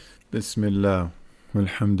Bismillah,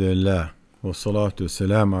 alhamdulillah, wa salatu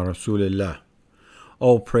salam ala Rasulillah.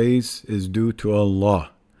 All praise is due to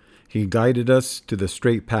Allah. He guided us to the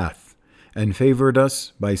straight path and favored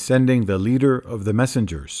us by sending the leader of the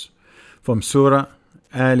messengers. From Surah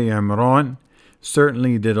Ali Imran,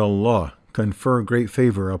 certainly did Allah confer great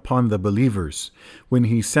favor upon the believers when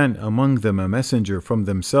He sent among them a messenger from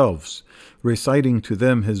themselves, reciting to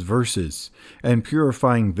them His verses, and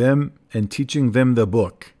purifying them and teaching them the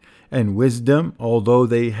book and wisdom, although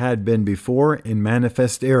they had been before in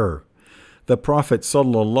manifest error. The Prophet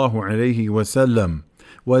ﷺ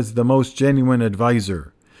was the most genuine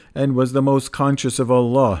advisor and was the most conscious of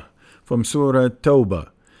Allah. From Surah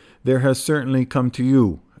Tawbah, there has certainly come to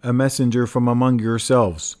you a messenger from among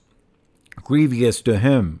yourselves. Grievous to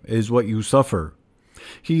him is what you suffer.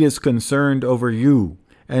 He is concerned over you,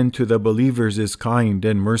 and to the believers is kind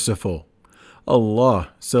and merciful.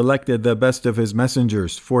 Allah selected the best of His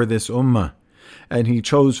messengers for this ummah, and He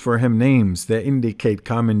chose for him names that indicate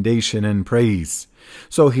commendation and praise.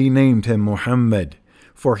 So He named him Muhammad,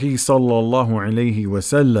 for he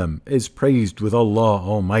ﷺ is praised with Allah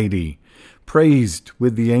Almighty, praised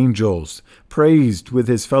with the angels, praised with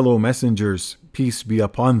His fellow messengers, peace be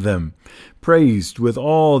upon them, praised with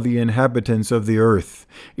all the inhabitants of the earth,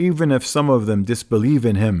 even if some of them disbelieve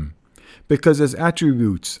in Him. Because His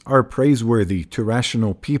attributes are praiseworthy to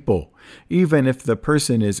rational people, even if the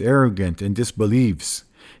person is arrogant and disbelieves.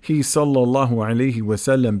 He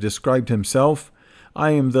ﷺ described Himself,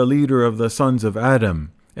 I am the leader of the sons of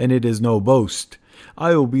Adam, and it is no boast.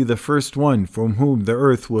 I will be the first one from whom the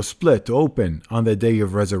earth will split open on the day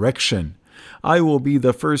of resurrection. I will be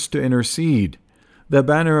the first to intercede. The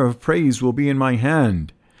banner of praise will be in my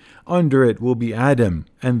hand. Under it will be Adam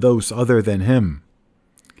and those other than him.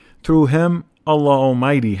 Through him, Allah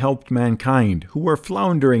Almighty helped mankind who were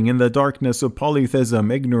floundering in the darkness of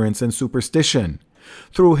polytheism, ignorance, and superstition.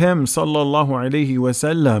 Through him,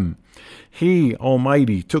 ﷺ, He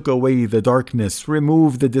Almighty took away the darkness,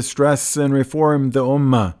 removed the distress, and reformed the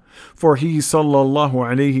ummah. For He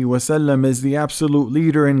ﷺ is the absolute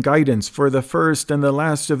leader and guidance for the first and the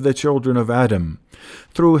last of the children of Adam.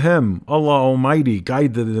 Through him, Allah Almighty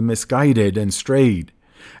guided the misguided and strayed,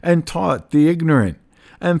 and taught the ignorant.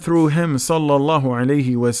 And through him,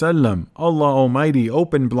 ﷺ, Allah Almighty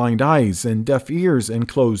opened blind eyes and deaf ears and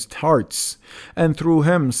closed hearts. And through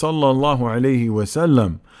him,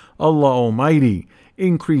 ﷺ, Allah Almighty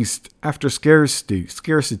increased after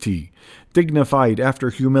scarcity, dignified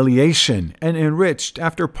after humiliation, and enriched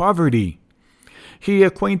after poverty. He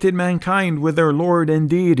acquainted mankind with their Lord and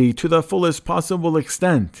deity to the fullest possible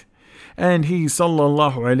extent. And He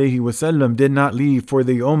ﷺ did not leave for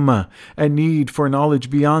the ummah a need for knowledge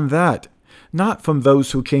beyond that, not from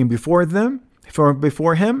those who came before Him,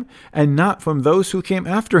 and not from those who came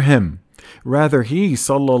after Him. Rather, He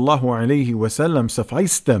ﷺ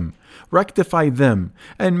sufficed them, rectified them,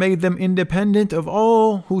 and made them independent of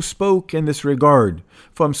all who spoke in this regard.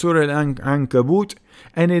 From Surah Al-Ankabut,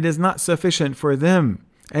 and it is not sufficient for them,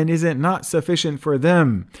 and is it not sufficient for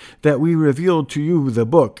them that we revealed to you the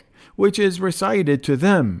book, which is recited to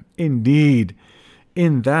them. Indeed,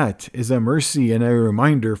 in that is a mercy and a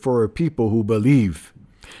reminder for a people who believe.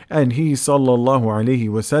 And He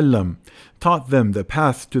ﷺ taught them the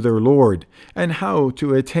path to their Lord and how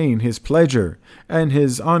to attain His pleasure and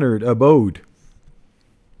His honored abode.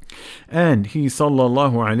 And He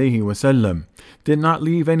ﷺ did not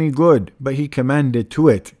leave any good, but He commanded to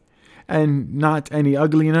it, and not any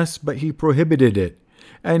ugliness, but He prohibited it.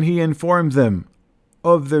 And He informed them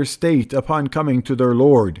of their state upon coming to their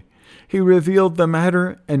Lord. He revealed the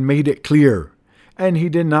matter and made it clear. And He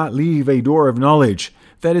did not leave a door of knowledge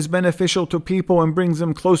that is beneficial to people and brings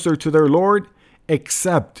them closer to their Lord,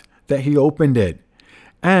 except that He opened it,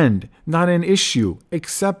 and not an issue,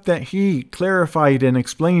 except that He clarified and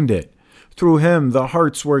explained it. Through Him the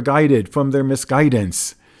hearts were guided from their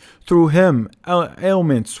misguidance. Through Him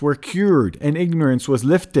ailments were cured and ignorance was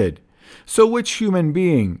lifted. So which human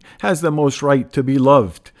being has the most right to be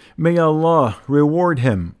loved? May Allah reward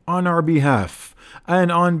him on our behalf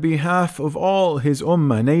and on behalf of all His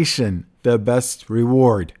ummah nation the best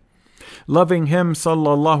reward. Loving Him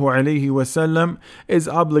ﷺ is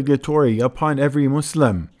obligatory upon every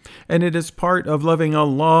Muslim, and it is part of loving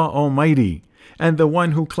Allah Almighty. And the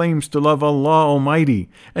one who claims to love Allah Almighty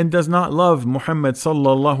and does not love Muhammad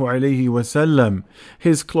ﷺ,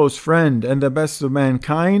 His close friend and the best of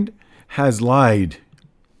mankind, has lied.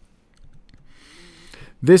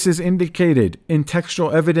 This is indicated in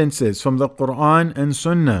textual evidences from the Quran and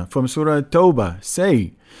Sunnah. From Surah At-Tawbah,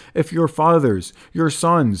 say, if your fathers, your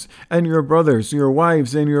sons, and your brothers, your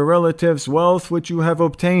wives, and your relatives, wealth which you have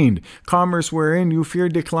obtained, commerce wherein you fear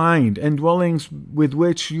declined, and dwellings with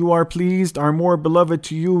which you are pleased are more beloved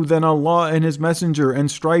to you than Allah and His Messenger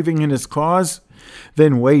and striving in His cause,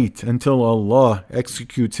 then wait until Allah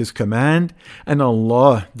executes His command, and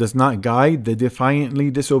Allah does not guide the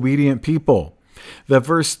defiantly disobedient people. The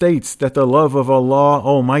verse states that the love of Allah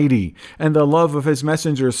Almighty and the love of His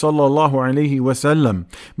Messenger sallallahu alaihi wasallam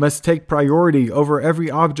must take priority over every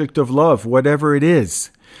object of love, whatever it is.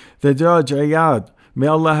 The Judge Iyad, may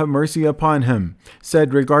Allah have mercy upon him,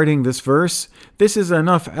 said regarding this verse, this is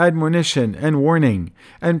enough admonition and warning,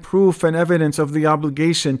 and proof and evidence of the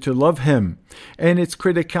obligation to love Him, and its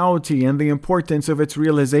criticality and the importance of its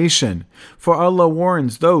realization. For Allah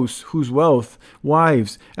warns those whose wealth,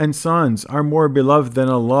 wives, and sons are more beloved than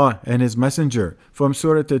Allah and His Messenger. From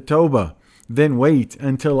Surah At-Tawbah, then wait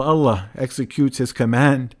until Allah executes His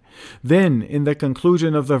command. Then, in the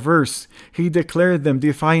conclusion of the verse, He declared them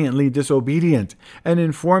defiantly disobedient and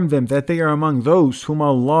informed them that they are among those whom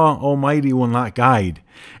Allah Almighty will not guide.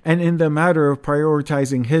 And in the matter of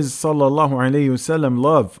prioritizing His sallallahu alaihi wasallam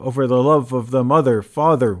love over the love of the mother,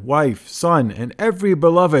 father, wife, son, and every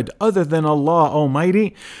beloved other than Allah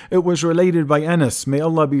Almighty, it was related by Anas, may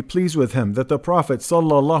Allah be pleased with him, that the Prophet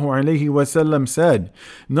sallallahu alaihi wasallam said,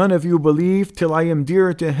 none of you believe till I am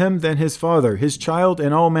dearer to him than his father, his child,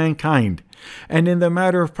 and all mankind. And in the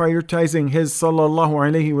matter of prioritizing His sallallahu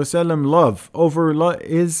alaihi wasallam love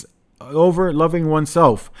over loving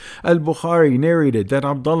oneself, Al-Bukhari narrated that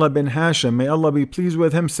Abdullah bin Hashim, may Allah be pleased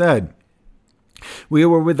with him, said, we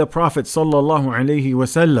were with the Prophet sallallahu alaihi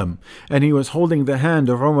wasallam, and he was holding the hand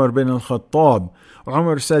of Umar bin al-Khattab.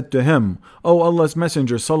 Umar said to him, O Allah's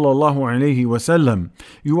Messenger sallallahu alaihi wasallam,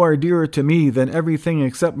 you are dearer to me than everything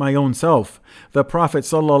except my own self. The Prophet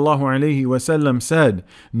sallallahu alaihi wasallam said,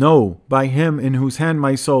 no, by Him in whose hand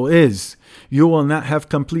my soul is, you will not have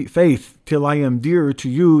complete faith till I am dearer to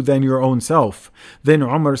you than your own self. Then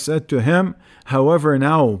Umar said to him, however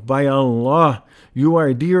now, by Allah, you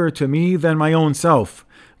are dearer to me than my own self.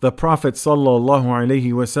 The Prophet sallallahu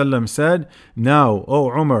alaihi wasallam said, now,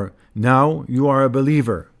 O Umar, now you are a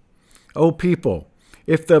believer. O people,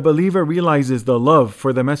 if the believer realizes the love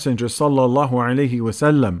for the Messenger sallallahu alaihi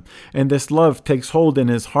wasallam, and this love takes hold in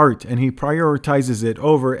his heart, and he prioritizes it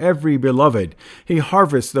over every beloved, he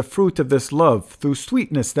harvests the fruit of this love through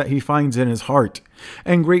sweetness that he finds in his heart,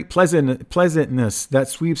 and great pleasantness that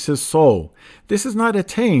sweeps his soul. This is not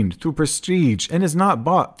attained through prestige, and is not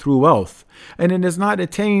bought through wealth, and it is not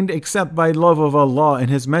attained except by love of Allah and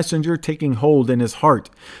His Messenger taking hold in his heart.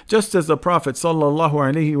 Just as the Prophet sallallahu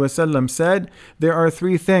alaihi wasallam said, there are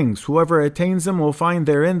three things, whoever attains them will find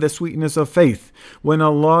therein the sweetness of faith, when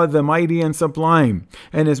Allah the Mighty and Sublime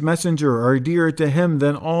and His Messenger are dearer to him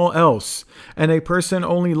than all else, and a person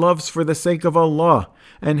only loves for the sake of Allah,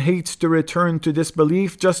 and hates to return to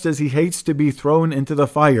disbelief just as he hates to be thrown into the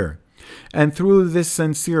fire. And through this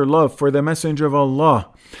sincere love for the Messenger of Allah,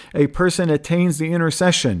 a person attains the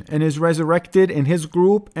intercession and is resurrected in his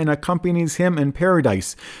group and accompanies him in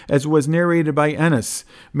paradise, as was narrated by Anas,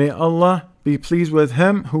 may Allah be pleased with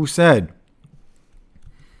him, who said,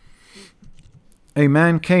 a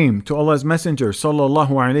man came to Allah's Messenger sallallahu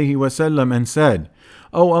alaihi wasallam and said,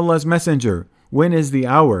 O Allah's Messenger, when is the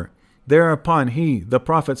hour? Thereupon he, the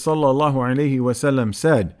Prophet sallallahu alaihi wasallam,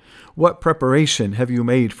 said, what preparation have you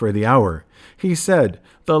made for the hour? He said,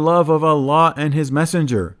 the love of Allah and His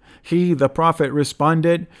Messenger. He, the Prophet,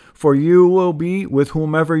 responded, for you will be with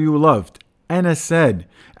whomever you loved. Anas said,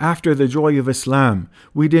 after the joy of Islam,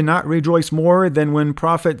 we did not rejoice more than when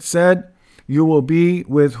Prophet said, you will be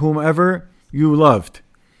with whomever you loved.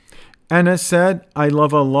 Anas said, I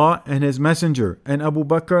love Allah and His Messenger, and Abu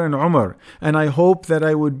Bakr and Umar, and I hope that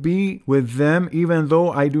I would be with them even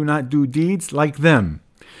though I do not do deeds like them.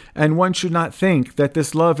 And one should not think that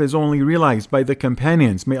this love is only realized by the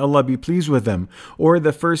companions, may Allah be pleased with them, or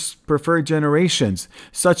the first preferred generations,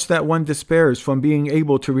 such that one despairs from being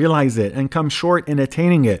able to realize it and comes short in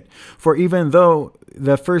attaining it. For even though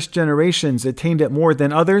the first generations attained it more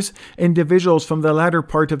than others, individuals from the latter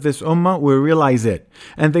part of this ummah will realize it,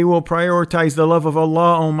 and they will prioritize the love of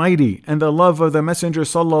Allah Almighty and the love of the Messenger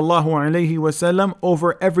sallallahu alaihi wasallam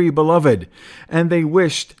over every beloved. And they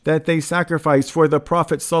wished that they sacrificed for the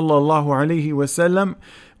Prophet sallallahu alaihi wasallam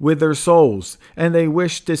with their souls, and they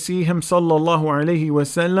wished to see him sallallahu alaihi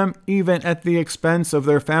wasallam even at the expense of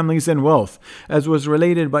their families and wealth, as was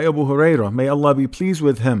related by Abu Hurairah, may Allah be pleased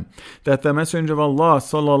with him, that the Messenger of Allah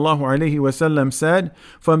sallallahu alaihi wasallam said,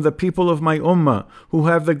 "From the people of my ummah who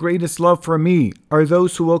have the greatest love for me are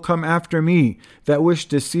those who will come after me that wish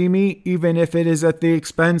to see me even if it is at the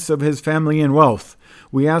expense of his family and wealth."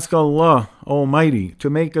 We ask Allah Almighty to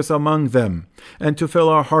make us among them and to fill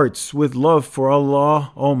our hearts with love for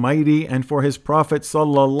Allah Almighty and for His Prophet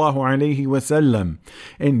sallallahu alaihi wasallam.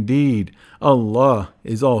 Indeed, Allah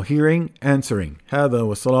is all hearing, answering. هذا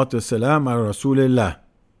والصلاة والسلام على رسول الله.